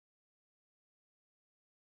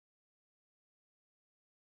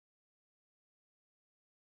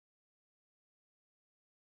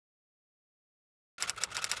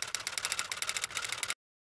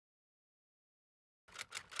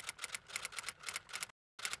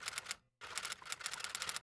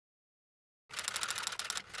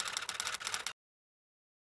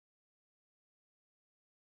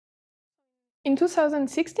In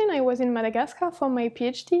 2016, I was in Madagascar for my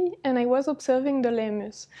PhD, and I was observing the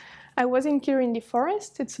lemurs. I was in Kirindi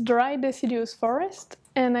forest, it's a dry deciduous forest,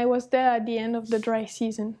 and I was there at the end of the dry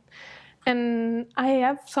season. And I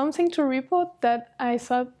have something to report that I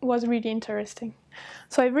thought was really interesting.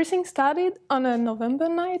 So everything started on a November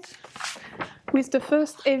night with the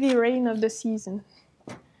first heavy rain of the season.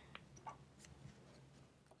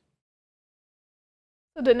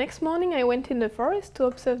 So the next morning I went in the forest to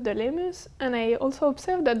observe the lemurs, and I also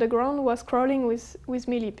observed that the ground was crawling with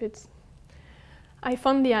millipedes. I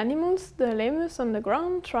found the animals, the lemurs, on the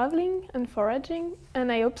ground, traveling and foraging,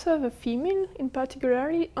 and I observed a female in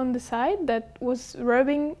particular on the side that was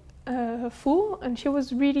rubbing her fur, and she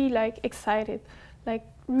was really excited,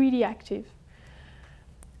 really active.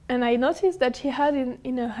 And I noticed that she had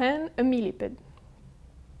in her hand a millipede.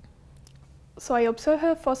 So I observed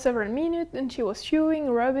her for several minutes, and she was chewing,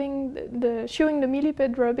 chewing the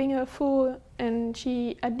millipede, rubbing her fur, and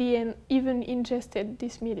she, at the end, even ingested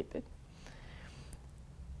this millipede.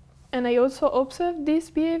 And I also observed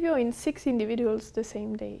this behavior in 6 individuals the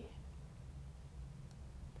same day.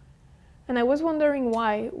 And I was wondering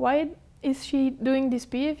why. Why is she doing this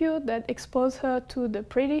behavior that exposes her to the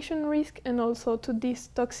predation risk and also to this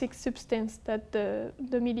toxic substance that the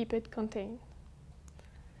millipede contains?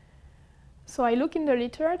 So I look in the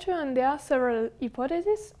literature, and there are several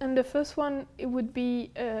hypotheses, and the first one it would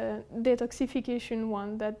be a detoxification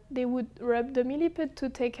one, that they would rub the millipede to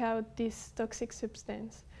take out this toxic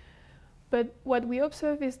substance. But what we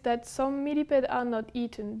observe is that some millipedes are not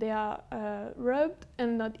eaten, they are rubbed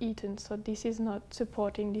and not eaten, so this is not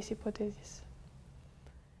supporting this hypothesis.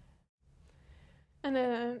 And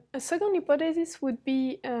a second hypothesis would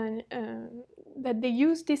be that they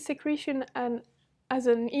use this secretion as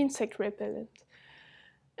an insect repellent.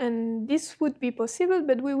 And this would be possible,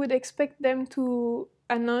 but we would expect them to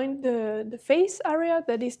anoint the face area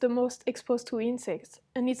that is the most exposed to insects.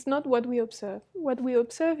 And it's not what we observe. What we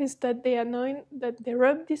observe is that they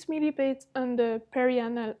rub these millipedes on the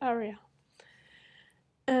perianal area.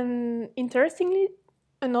 And interestingly,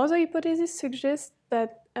 another hypothesis suggests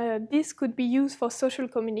that this could be used for social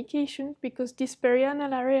communication, because this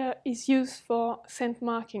perianal area is used for scent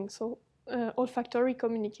marking, so olfactory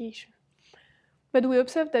communication. But we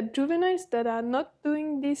observe that juveniles that are not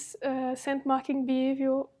doing this scent marking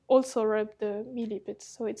behavior also rub the millipedes,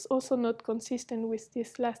 so it's also not consistent with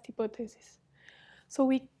this last hypothesis. So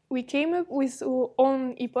we came up with our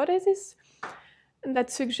own hypothesis that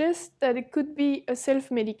suggests that it could be a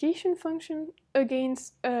self-medication function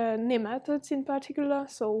against nematodes in particular,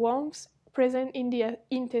 so worms present in the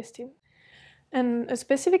intestine. And a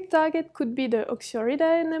specific target could be the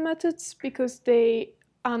Oxyuridae nematodes, because they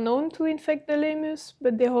are known to infect the lemurs,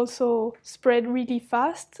 but they also spread really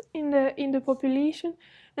fast in the population,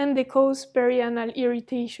 and they cause perianal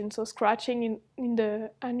irritation, so scratching in the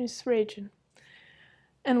anus region.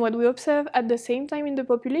 And what we observe at the same time in the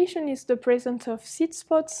population is the presence of seed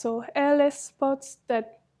spots, so hairless spots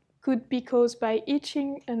that could be caused by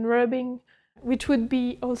itching and rubbing, which would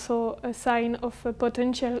be also a sign of a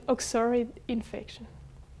potential oxorid infection.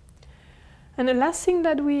 And the last thing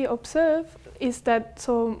that we observe is that,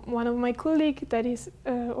 so one of my colleagues that is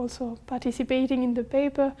also participating in the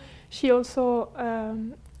paper, she also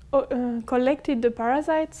collected the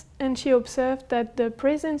parasites, and she observed that the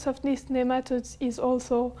presence of these nematodes is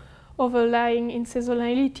also overlying in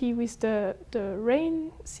seasonality with the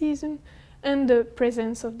rain season and the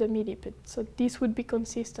presence of the millipede. So this would be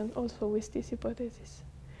consistent also with this hypothesis.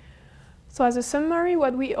 So as a summary,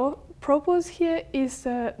 what we propose here is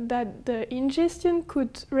that the ingestion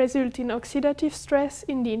could result in oxidative stress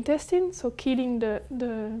in the intestine, so killing the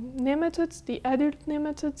nematodes, the adult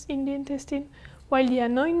nematodes in the intestine, while the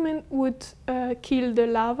anointment would kill the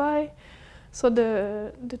larvae, so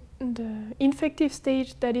the infective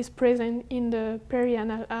stage that is present in the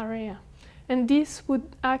perianal area. And this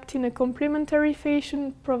would act in a complementary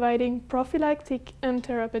fashion, providing prophylactic and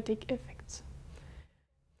therapeutic effects.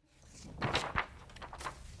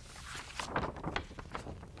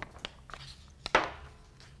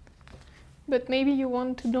 But maybe you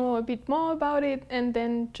want to know a bit more about it, and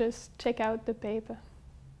then just check out the paper.